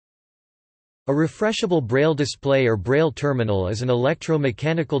A refreshable braille display or braille terminal is an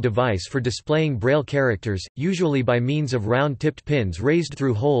electromechanical device for displaying braille characters, usually by means of round-tipped pins raised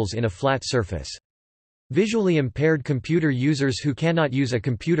through holes in a flat surface. Visually impaired computer users who cannot use a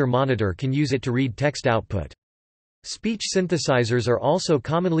computer monitor can use it to read text output. Speech synthesizers are also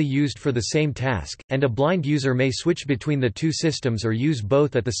commonly used for the same task, and a blind user may switch between the two systems or use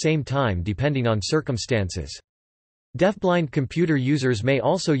both at the same time depending on circumstances. Deafblind computer users may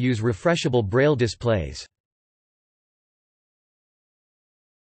also use refreshable braille displays.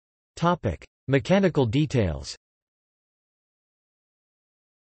 Mechanical details.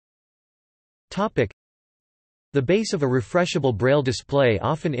 The base of a refreshable braille display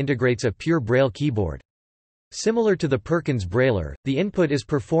often integrates a pure braille keyboard. Similar to the Perkins Brailler, the input is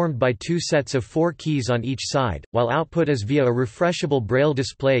performed by two sets of 4 keys on each side, while output is via a refreshable braille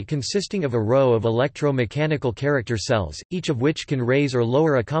display consisting of a row of electro-mechanical character cells, each of which can raise or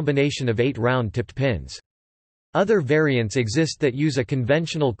lower a combination of 8 round-tipped pins. Other variants exist that use a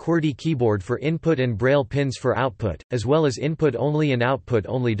conventional QWERTY keyboard for input and braille pins for output, as well as input-only and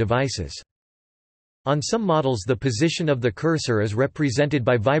output-only devices. On some models the position of the cursor is represented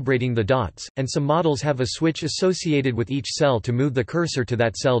by vibrating the dots, and some models have a switch associated with each cell to move the cursor to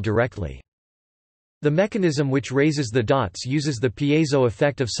that cell directly. The mechanism which raises the dots uses the piezo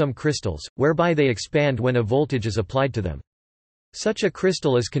effect of some crystals, whereby they expand when a voltage is applied to them. Such a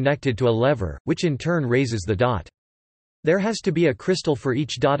crystal is connected to a lever, which in turn raises the dot. There has to be a crystal for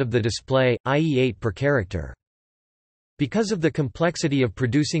each dot of the display, i.e. 8 per character. Because of the complexity of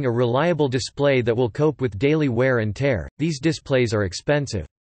producing a reliable display that will cope with daily wear and tear, these displays are expensive.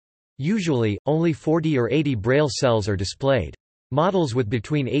 Usually, only 40 or 80 braille cells are displayed. Models with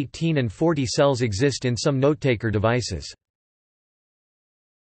between 18 and 40 cells exist in some note-taker devices.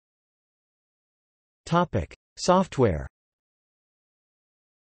 Software.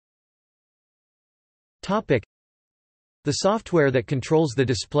 The software that controls the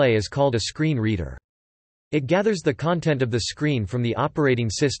display is called a screen reader. It gathers the content of the screen from the operating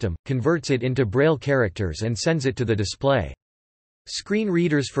system, converts it into braille characters and sends it to the display. Screen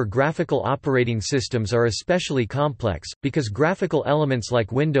readers for graphical operating systems are especially complex, because graphical elements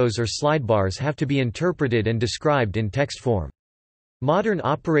like windows or slidebars have to be interpreted and described in text form. Modern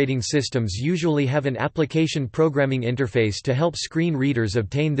operating systems usually have an application programming interface to help screen readers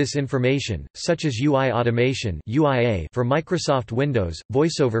obtain this information, such as UI Automation (UIA) for Microsoft Windows,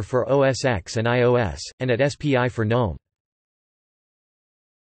 VoiceOver for OS X and iOS, and at SPI for GNOME.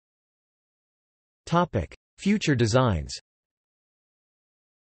 Topic: Future designs.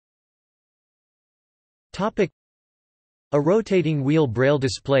 Topic: A rotating wheel braille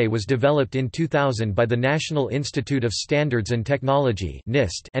display was developed in 2000 by the National Institute of Standards and Technology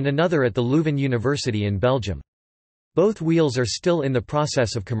 (NIST) and another at the Leuven University in Belgium. Both wheels are still in the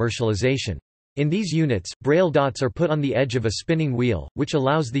process of commercialization. In these units, braille dots are put on the edge of a spinning wheel, which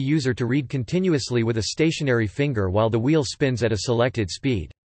allows the user to read continuously with a stationary finger while the wheel spins at a selected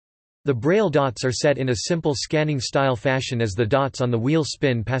speed. The braille dots are set in a simple scanning-style fashion as the dots on the wheel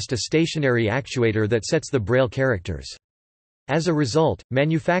spin past a stationary actuator that sets the braille characters. As a result,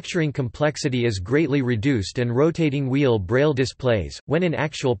 manufacturing complexity is greatly reduced and rotating wheel braille displays, when in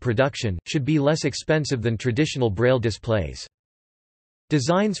actual production, should be less expensive than traditional braille displays.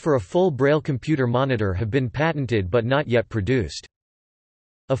 Designs for a full braille computer monitor have been patented but not yet produced.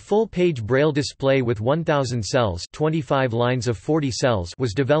 A full-page braille display with 1,000 cells 25 lines of 40 cells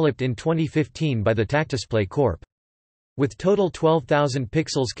was developed in 2015 by the Tacdisplay Corp. With total 12,000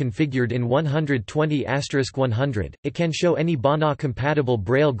 pixels configured in 120*100, it can show any BANA-compatible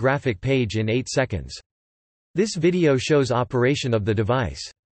Braille graphic page in 8 seconds. This video shows operation of the device.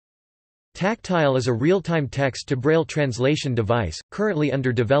 Tactile is a real-time text-to-Braille translation device, currently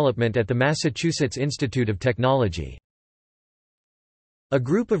under development at the Massachusetts Institute of Technology. A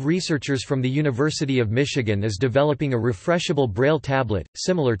group of researchers from the University of Michigan is developing a refreshable Braille tablet,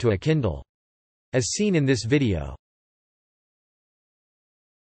 similar to a Kindle. As seen in this video.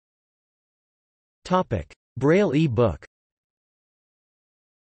 Braille e-book.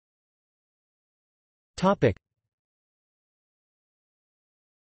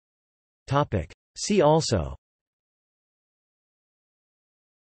 See also.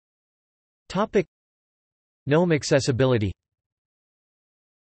 GNOME accessibility.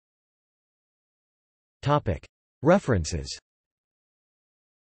 References.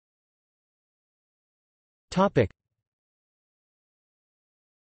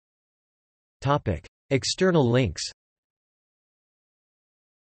 External links.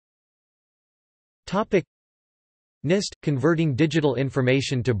 NIST – Converting Digital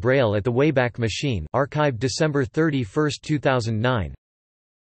Information to Braille at the Wayback Machine, archived December 31, 2009.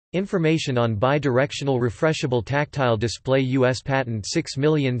 Information on bidirectional refreshable tactile display U.S. Patent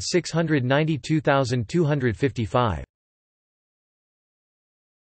 6,692,255.